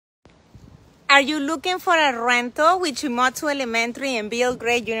Are you looking for a rental with Shimotsu Elementary and Bill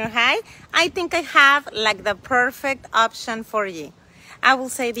Gray Junior High? I think I have like the perfect option for you. I will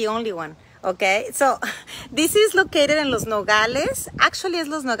say the only one. Okay, so this is located in Los Nogales. Actually, it's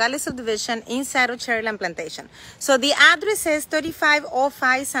Los Nogales subdivision inside of Sharyland Plantation. So the address is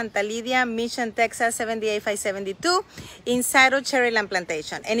 3505 Santa Lydia, Mission, Texas 78572, inside of Sharyland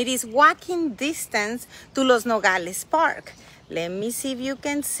Plantation. And it is walking distance to Los Nogales Park. Let me see if you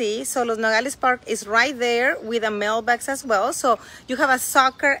can see. So Los Nogales Park is right there with a mailbox as well. So you have a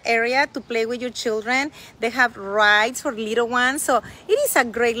soccer area to play with your children. They have rides for little ones. So it is a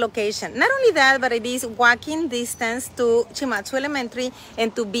great location. Not only that, but it is walking distance to Shimotsu Elementary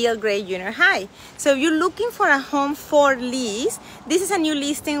and to Bill Gray Junior High. So if you're looking for a home for lease, this is a new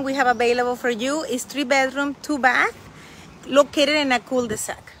listing we have available for you. It's 3-bedroom, 2-bath, located in a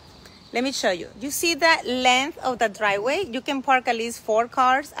cul-de-sac. Let me show you. You see the length of the driveway? You can park at least 4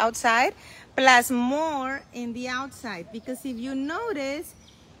 cars outside, plus more in the outside. Because if you notice,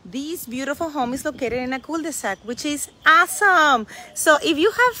 this beautiful home is located in a cul-de-sac, which is awesome. So if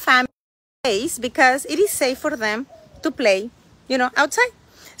you have families, because it is safe for them to play, you know, outside.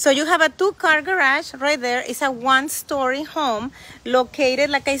 So you have a 2-car garage right there. It's a 1-story home located,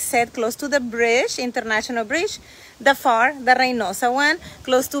 like I said, close to the bridge, International Bridge, the FAR, the Reynosa one,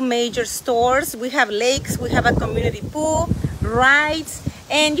 close to major stores. We have lakes, we have a community pool, rides.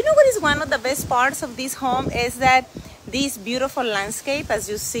 And you know what is one of the best parts of this home is that this beautiful landscape, as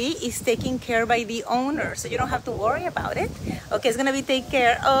you see, is taken care by the owner. So you don't have to worry about it. Okay, it's gonna be taken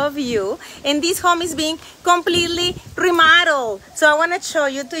care of you. And this home is being completely remodeled. So I wanna show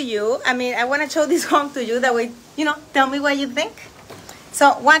you to you. I wanna show this home to you. That way, you know, tell me what you think.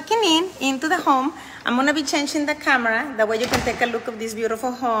 So walking into the home, I'm gonna be changing the camera. That way you can take a look of this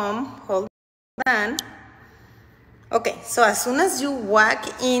beautiful home. Hold on. Okay, so as soon as you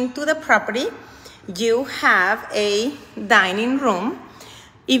walk into the property, you have a dining room.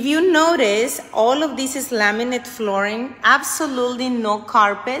 If you notice, all of this is laminate flooring, absolutely no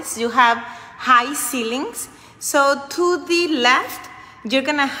carpets. You have high ceilings. So to the left, you're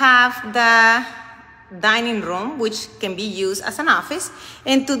gonna have the dining room, which can be used as an office.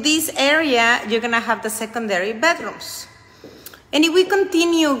 And to this area, you're gonna have the secondary bedrooms. And if we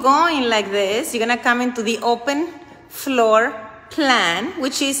continue going like this, you're gonna come into the open floor plan,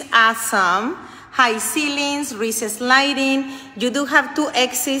 which is awesome. High ceilings, recessed lighting. You do have 2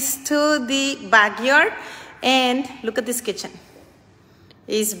 exits to the backyard. And look at this kitchen.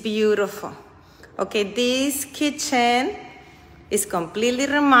 It's beautiful. Okay, this kitchen is completely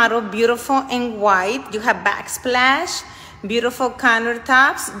remodeled, beautiful and white. You have backsplash, beautiful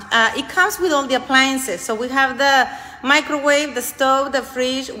countertops. It comes with all the appliances. So we have the microwave, the stove, the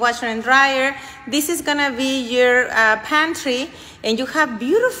fridge, washer and dryer. This is gonna be your pantry, and you have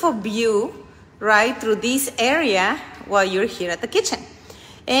beautiful view right through this area while you're here at the kitchen.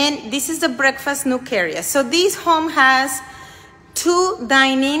 And this is the breakfast nook area. So this home has 2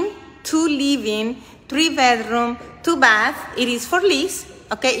 dining, 2 living, 3-bedroom, 2-bath. It is for lease.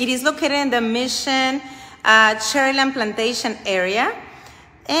 Okay, it is located in the Mission Sharyland Plantation area.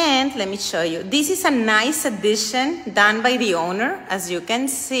 And let me show you. This is a nice addition done by the owner, as you can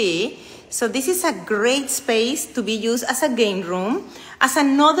see. So this is a great space to be used as a game room, as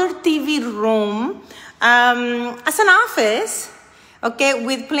another TV room, as an office, okay,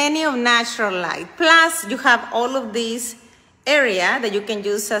 with plenty of natural light. Plus, you have all of this area that you can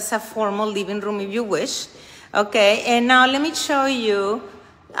use as a formal living room if you wish. Okay, and now let me show you.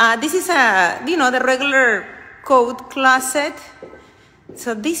 This is the regular coat closet.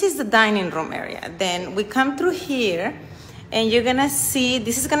 So this is the dining room area. Then we come through here, and you're gonna see,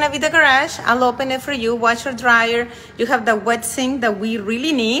 this is gonna be the garage. I'll open it for you, washer, dryer. You have the wet sink that we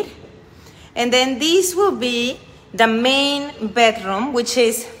really need. And then this will be the main bedroom, which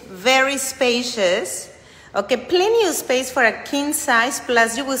is very spacious. Okay, plenty of space for a king size,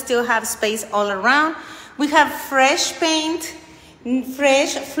 plus you will still have space all around. We have fresh paint,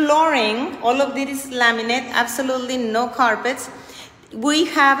 fresh flooring. All of this is laminate, absolutely no carpets. We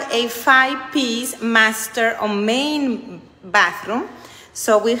have a 5-piece master or main bathroom.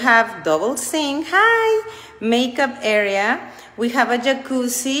 So we have double sink, makeup area. We have a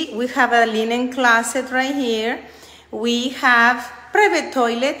jacuzzi. We have a linen closet right here. We have private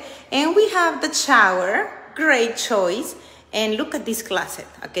toilet, and we have the shower. Great choice. And look at this closet.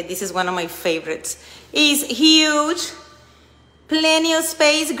 Okay, this is one of my favorites. It's huge. Plenty of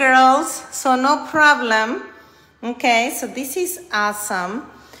space, girls. So no problem. Okay, so this is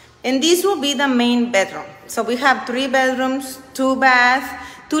awesome. And this will be the main bedroom. So we have 3 bedrooms, 2 baths,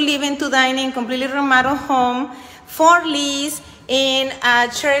 2 living, 2 dining, completely remodeled home, for lease. in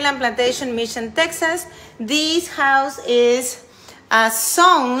Sharyland Plantation, Mission, Texas. This house is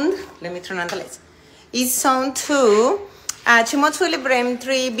zoned, let me turn on the lights, is zoned to Shimotsu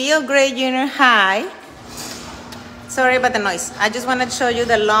Elem, Beale Grade Junior High. Sorry about the noise. I just want to show you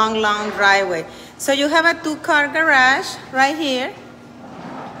the long driveway. So you have a 2-car garage right here.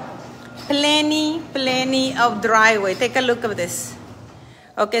 Plenty of driveway. Take a look at this.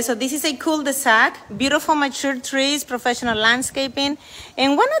 Okay, so this is a cul-de-sac, beautiful mature trees, professional landscaping.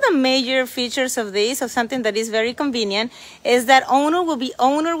 And one of the major features of this, of something that is very convenient, is that owner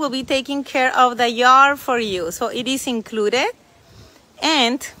will be taking care of the yard for you. So it is included,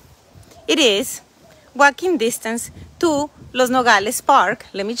 and it is walking distance to Los Nogales Park.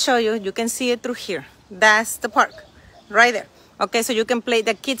 Let me show you. You can see it through here. That's the park right there. Okay, so you can play,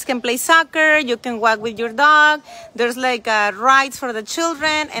 the kids can play soccer, you can walk with your dog. There's like rides for the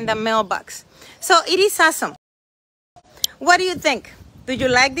children and the mailbox. So it is awesome. What do you think? Do you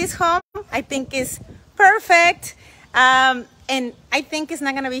like this home? I think it's perfect. And I think it's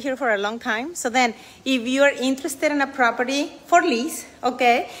not gonna be here for a long time. So then if you're interested in a property for lease,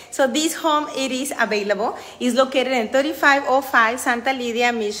 okay, so this home, it is available. It's located in 3505 Santa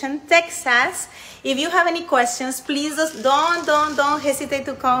Lydia, Mission, Texas. If you have any questions, please just don't hesitate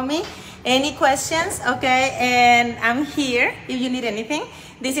to call me. Any questions, okay? And I'm here if you need anything.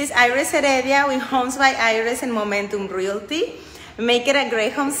 This is Sosa-Heredia with Homes by Iris and Momentum Realty. Make it a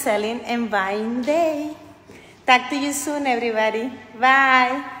great home selling and buying day. Talk to you soon, everybody.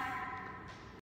 Bye.